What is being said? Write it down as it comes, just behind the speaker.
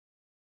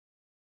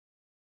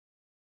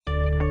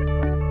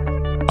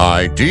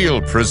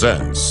Ideal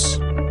presents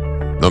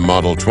the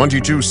Model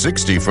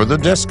 2260 for the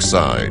desk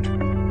side.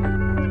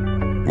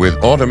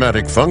 With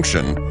automatic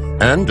function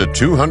and a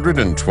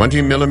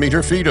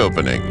 220mm feet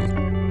opening.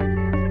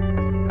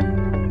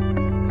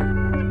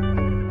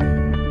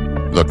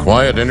 The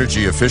quiet,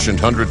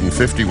 energy-efficient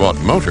 150-watt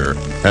motor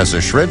has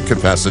a shred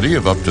capacity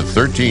of up to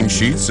 13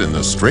 sheets in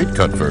the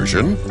straight-cut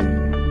version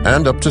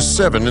and up to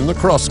 7 in the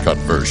cross-cut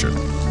version.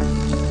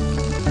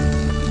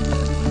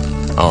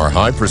 Our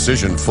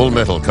high-precision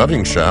full-metal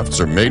cutting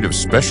shafts are made of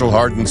special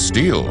hardened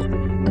steel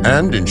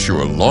and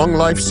ensure long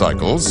life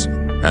cycles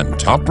and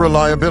top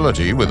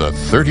reliability with a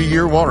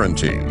 30-year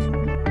warranty.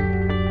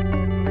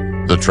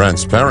 The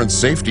transparent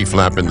safety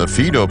flap in the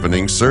feed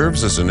opening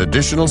serves as an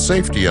additional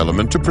safety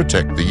element to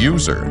protect the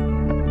user.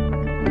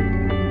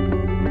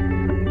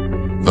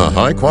 The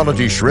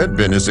high-quality shred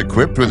bin is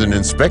equipped with an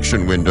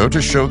inspection window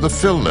to show the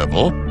fill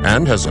level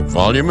and has a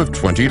volume of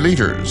 20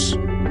 liters.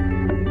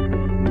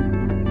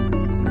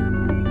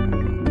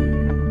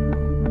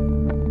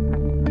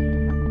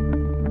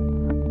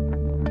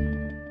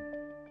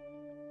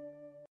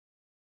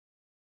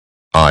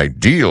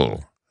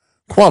 Ideal.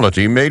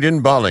 Quality made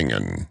in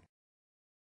Balingen.